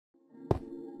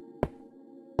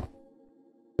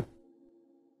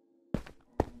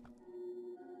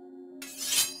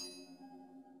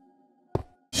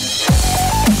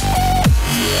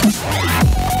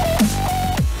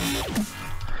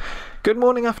Good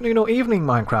morning, afternoon or evening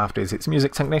Minecrafters, it's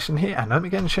MusicTechnician here and I'm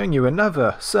again showing you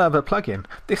another server plugin.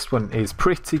 This one is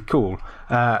pretty cool.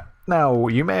 Now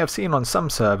you may have seen on some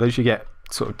servers you get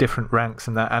sort of different ranks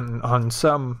and that, and on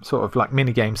some sort of like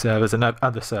minigame servers and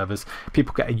other servers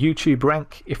people get a YouTube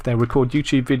rank if they record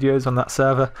YouTube videos on that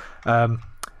server.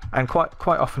 And quite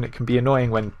often it can be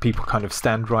annoying when people kind of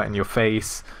stand right in your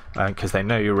face because they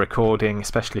know you're recording,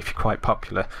 especially if you're quite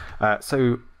popular.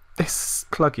 So this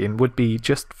plugin would be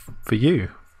just for you.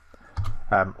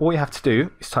 All you have to do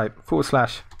is type / well,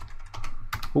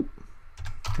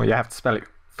 you have to spell it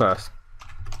first.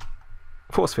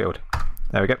 ForceField.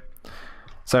 There we go.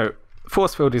 So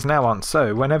ForceField is now on,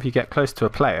 so whenever you get close to a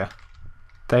player,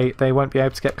 they won't be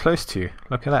able to get close to you.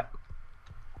 Look at that.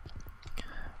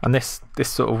 And this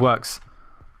sort of works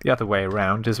the other way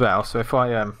around as well. So if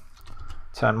I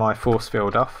turn my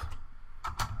ForceField off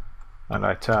and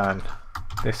I turn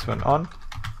this one on,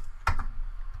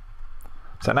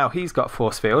 so now he's got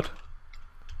ForceField.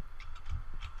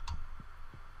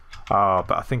 Oh,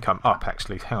 but I think I'm up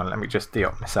actually. Hang on, let me just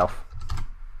de-up myself.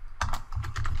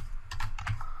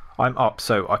 I'm up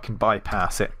so I can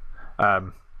bypass it.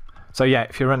 So yeah,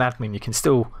 if you're an admin you can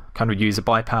still kind of use a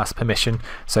bypass permission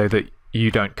so that you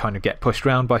don't kind of get pushed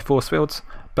around by ForceFields.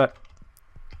 But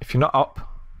if you're not up,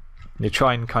 you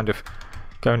try and kind of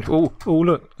go and oh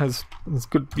look, there's a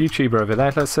good YouTuber over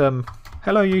there. Let's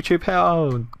hello YouTube,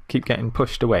 hello, keep getting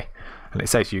pushed away. And it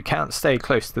says you can't stay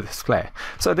close to this player.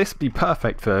 So this would be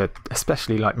perfect for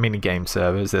especially like minigame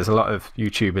servers. There's a lot of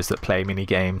YouTubers that play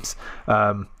minigames.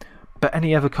 But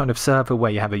any other kind of server where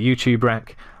you have a YouTube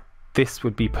rank, this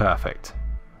would be perfect.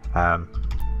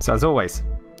 So as always,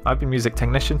 I've been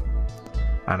MusicTechnician,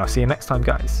 and I'll see you next time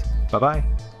guys. Bye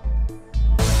bye.